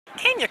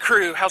Americanya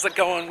crew, how's it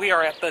going? We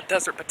are at the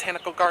Desert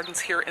Botanical Gardens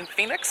here in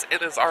Phoenix.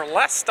 It is our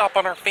last stop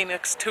on our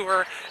Phoenix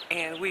tour,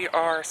 and we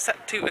are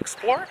set to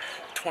explore.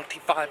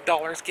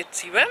 $25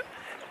 gets you in,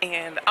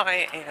 and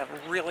I am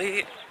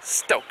really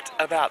stoked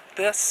about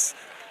this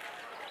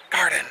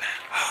garden.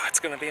 Oh, it's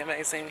going to be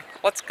amazing.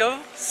 Let's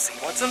go see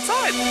what's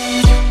inside.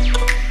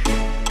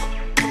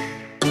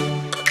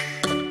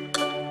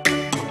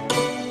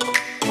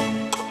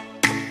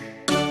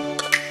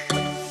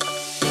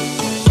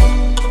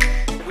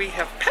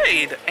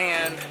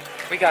 And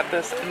we got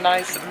this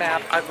nice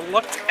map. I've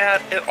looked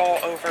at it all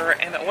over,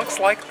 and it looks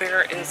like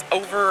there is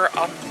over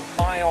a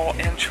mile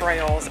in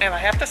trails, and I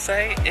have to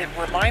say it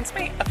reminds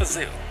me of a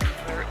zoo.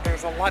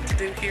 There's a lot to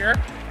do here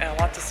and a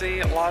lot to see,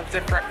 a lot of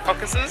different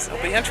focuses.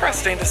 It'll be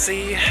interesting to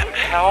see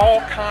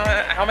how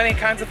many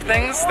kinds of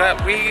things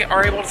that we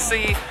are able to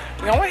see.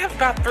 We only have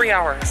about 3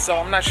 hours, so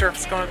I'm not sure if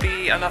it's going to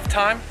be enough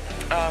time.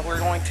 We're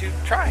going to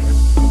try.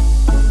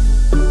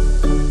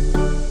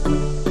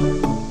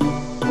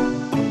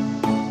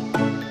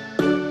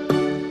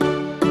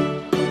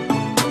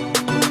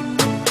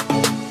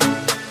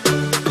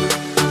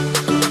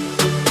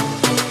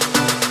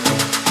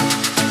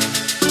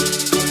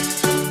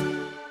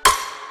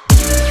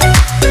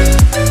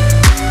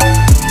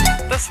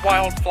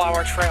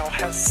 Wildflower trail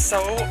has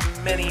so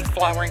many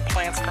flowering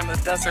plants from the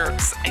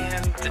deserts,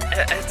 and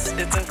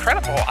it's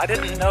incredible. I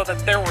didn't know that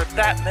there were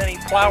that many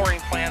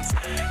flowering plants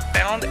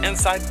found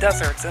inside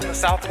deserts in the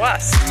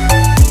Southwest.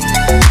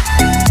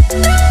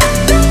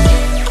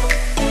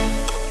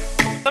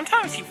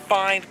 Sometimes you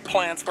find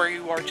plants where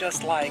you are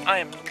just like, I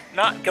am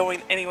not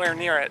going anywhere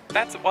near it.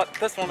 That's what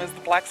this one is,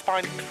 the black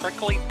spine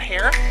prickly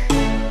pear.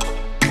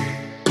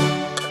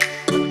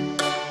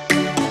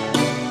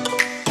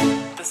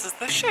 This is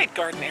the shade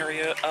garden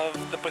area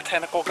of the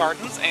botanical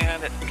gardens,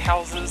 and it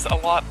houses a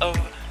lot of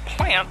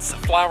plants,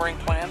 flowering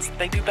plants.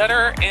 They do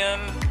better in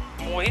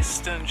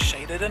moist and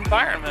shaded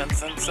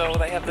environments, and so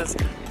they have this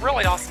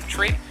really awesome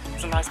tree.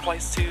 It's a nice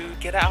place to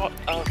get out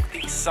of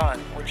the sun,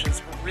 which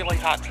is really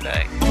hot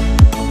today.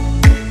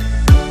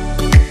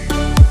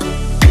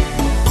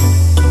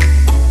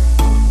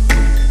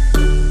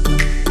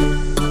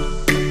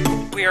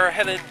 We are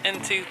headed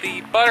into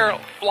the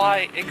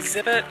butterfly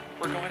exhibit.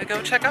 We're going to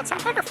go check out some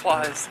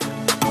butterflies. The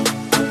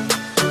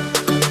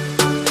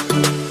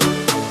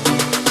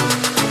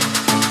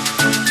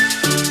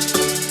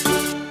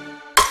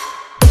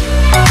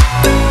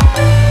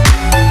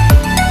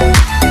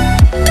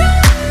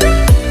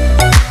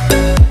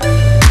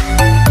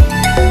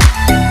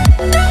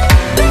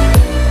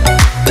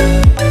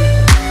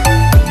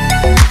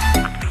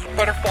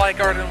butterfly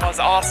garden was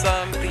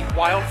awesome. The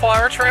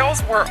wildflower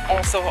trails were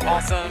also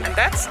awesome, and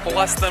that's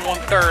less than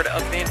 1/3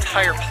 of the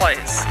entire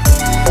place.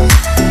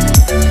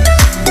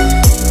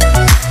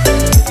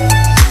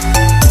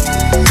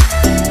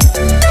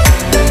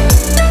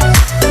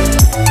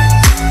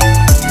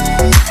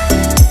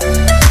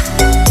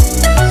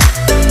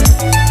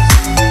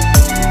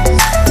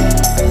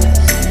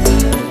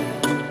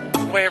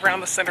 Way around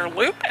the center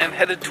loop and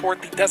headed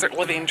toward the Desert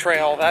Living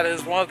Trail. That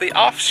is one of the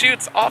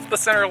offshoots off the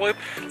center loop.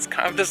 It's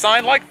kind of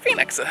designed like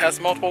Phoenix. It has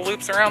multiple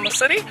loops around the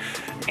city,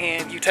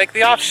 and you take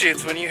the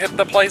offshoots when you hit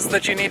the place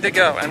that you need to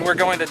go. And we're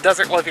going to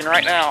Desert Living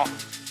right now.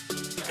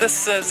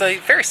 This is a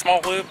very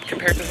small loop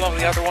compared to some of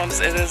the other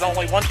ones. It is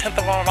only 1/10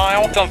 of a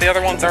mile. Some of the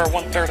other ones are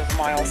 1/3 of a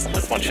mile. So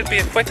this one should be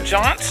a quick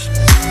jaunt.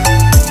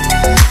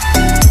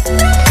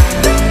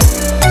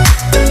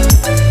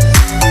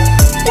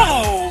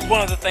 Whoa!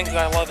 One of the things that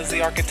I love is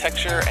the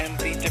architecture and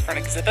the different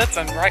exhibits.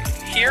 And right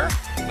here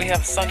we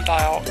have a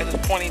sundial. It is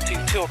pointing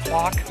to 2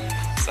 o'clock.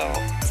 So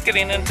it's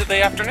getting into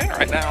the afternoon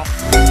right now.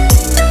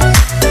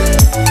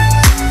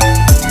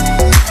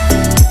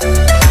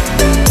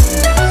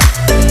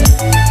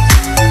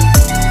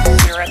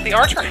 The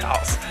Archer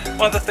House.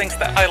 One of the things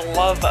that I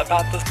love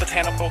about this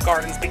botanical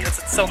gardens, because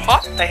it's so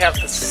hot, they have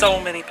so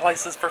many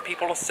places for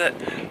people to sit,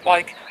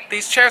 like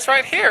these chairs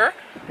right here,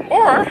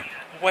 or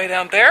way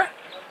down there.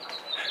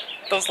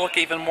 Those look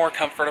even more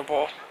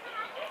comfortable.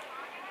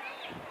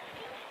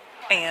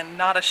 And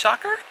not a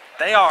shocker,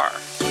 they are.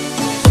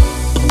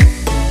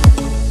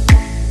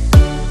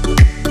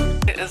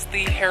 It is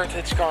the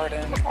Heritage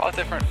Garden, a lot of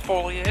different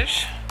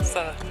foliage. It's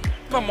a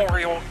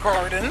memorial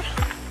garden,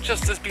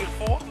 just as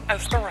beautiful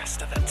as the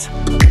rest of it.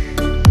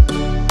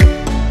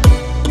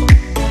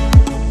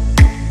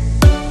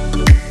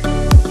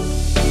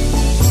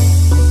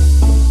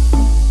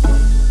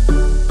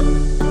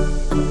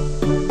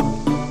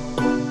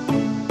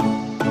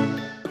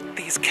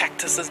 These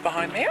cactuses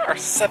behind me are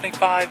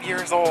 75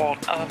 years old.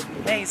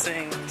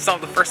 Amazing. Some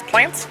of the first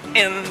plants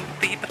in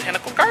the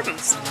botanical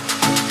gardens.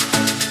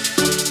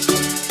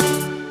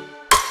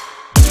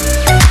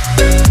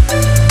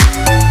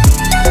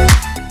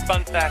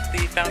 Fun fact,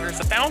 the founders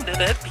founded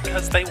it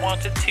because they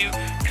wanted to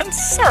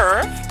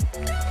conserve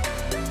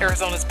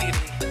Arizona's beauty,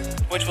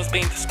 which was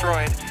being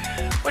destroyed,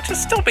 which is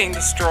still being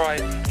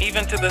destroyed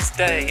even to this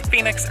day.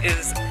 Phoenix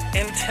is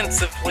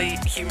intensively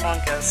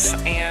humongous,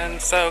 and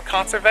so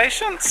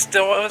conservation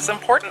still as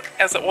important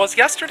as it was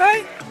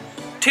yesterday,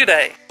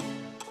 today.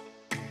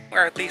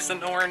 We're at the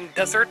Sonoran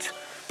Desert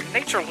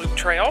Nature Loop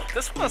Trail.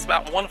 This one is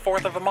about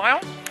 1/4 of a mile,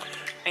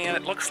 and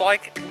it looks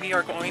like we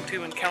are going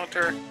to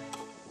encounter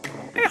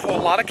a whole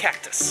lot of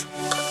cactus.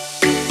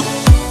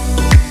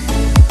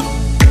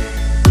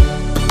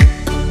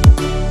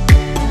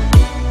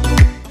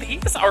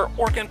 These are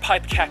organ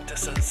pipe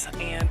cactuses,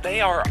 and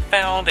they are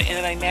found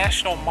in a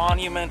national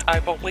monument, I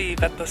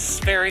believe, at the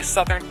very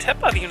southern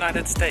tip of the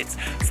United States.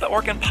 It's the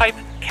Organ Pipe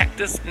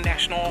Cactus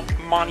National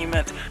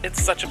Monument.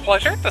 It's such a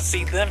pleasure to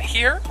see them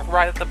here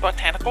right at the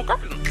Botanical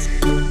Gardens.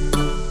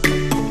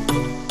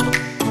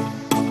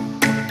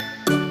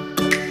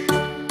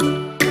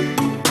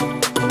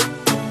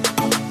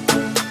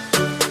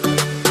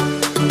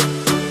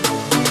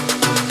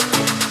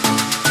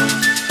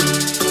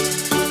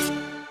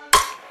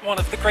 One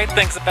of the great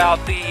things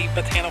about the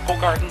Botanical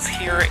Gardens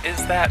here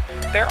is that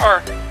there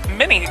are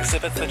many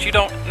exhibits that you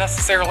don't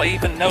necessarily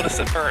even notice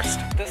at first.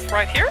 This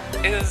right here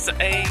is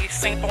a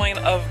sampling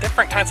of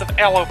different kinds of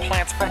aloe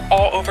plants from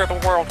all over the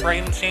world,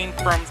 ranging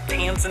from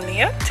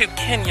Tanzania to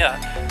Kenya.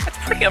 It's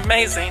pretty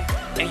amazing,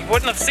 and you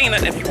wouldn't have seen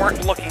it if you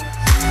weren't looking.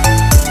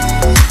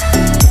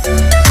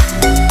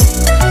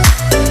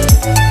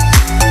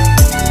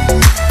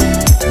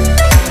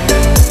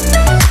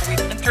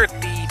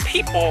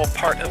 People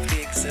part of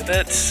the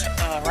exhibit.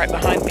 Right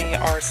behind me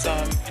are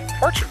some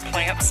orchard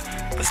plants.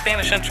 The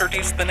Spanish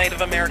introduced the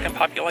Native American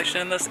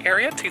population in this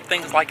area to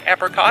things like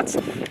apricots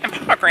and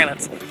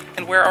pomegranates.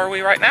 And where are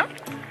we right now?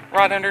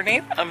 Right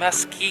underneath a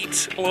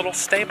mesquite little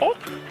stable,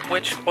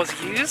 which was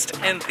used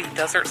in the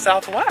desert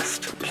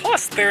Southwest.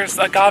 Plus, there's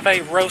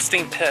agave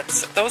roasting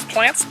pits. Those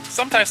plants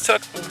sometimes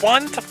took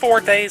 1 to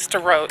 4 days to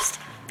roast.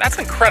 That's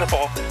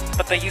incredible,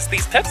 but they use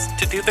these pits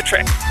to do the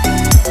trick.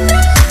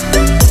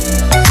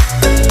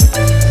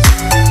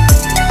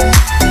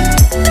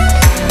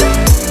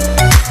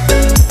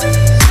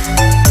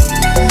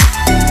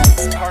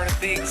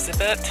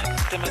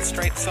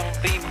 Demonstrate some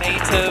of the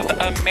Native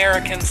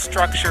American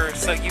structures.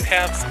 So you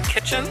have some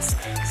kitchens,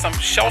 some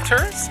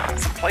shelters,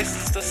 some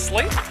places to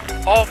sleep,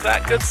 all of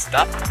that good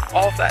stuff,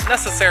 all of that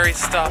necessary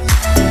stuff.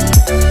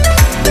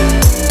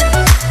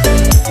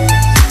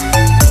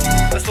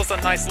 This was a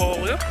nice little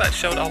loop that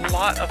showed a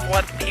lot of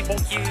what people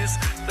use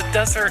the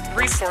desert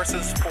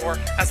resources for,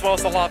 as well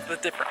as a lot of the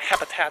different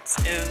habitats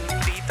in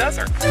the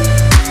desert.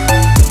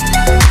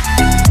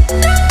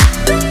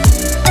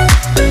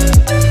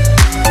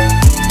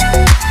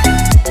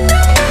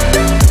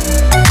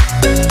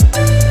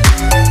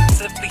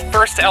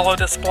 First aloe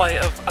display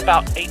of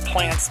about 8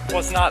 plants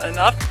was not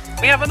enough.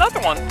 We have another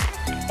one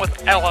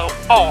with aloe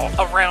all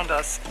around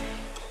us.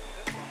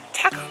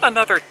 Tack on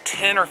another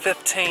 10 or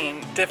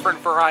 15 different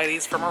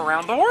varieties from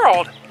around the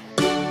world.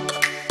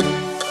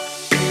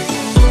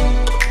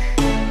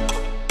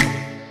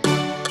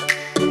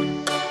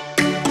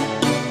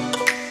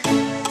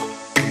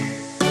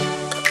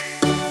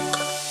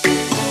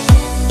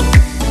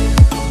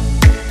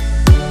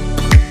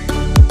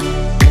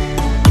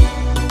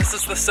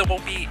 The Sybil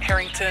B.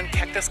 Harrington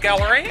Cactus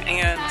Gallery,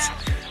 and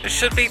it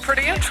should be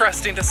pretty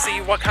interesting to see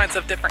what kinds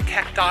of different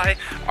cacti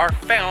are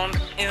found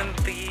in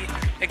the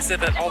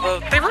exhibit, although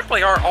they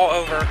really are all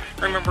over.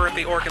 Remember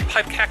the organ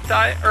pipe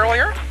cacti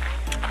earlier?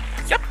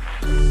 Yep.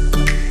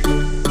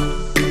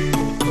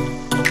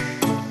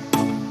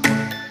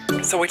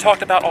 So we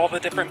talked about all the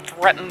different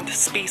threatened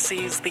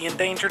species, the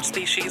endangered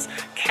species.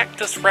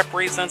 Cactus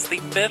represents the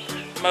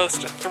 5th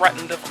most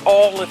threatened of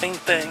all living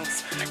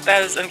things.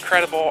 That is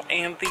incredible,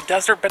 and the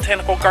Desert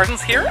Botanical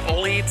Gardens here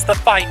leads the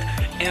fight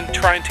in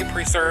trying to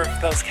preserve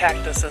those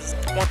cactuses.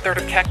 1/3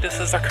 of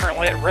cactuses are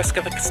currently at risk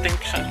of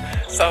extinction.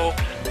 So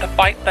the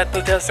fight that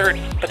the Desert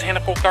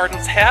Botanical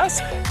Gardens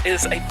has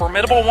is a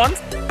formidable one,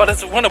 but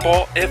it's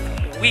winnable if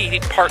we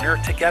partner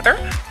together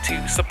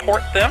to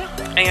support them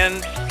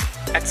and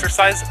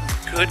exercise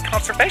good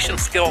conservation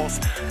skills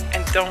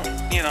and don't,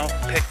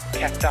 pick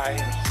cacti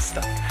and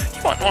stuff.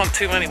 You wouldn't want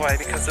to anyway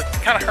because it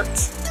kind of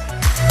hurts.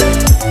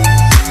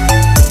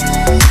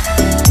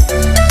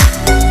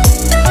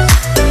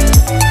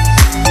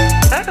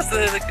 That is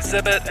the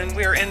exhibit, and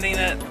we're ending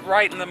it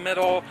right in the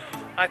middle,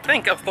 I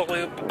think, of the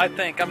loop.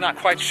 I'm not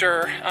quite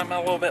sure. I'm a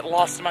little bit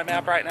lost in my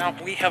map right now.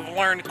 We have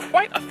learned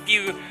quite a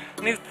few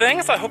new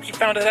things. I hope you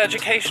found it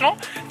educational.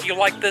 If you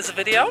like this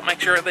video,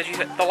 make sure that you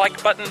hit the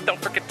like button.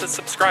 Don't forget to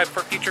subscribe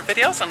for future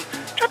videos, and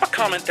drop a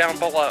comment down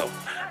below.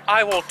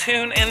 I will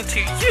tune into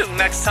you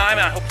next time,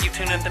 and I hope you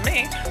tune into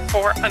me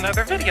for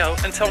another video.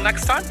 Until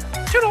next time,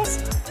 toodles!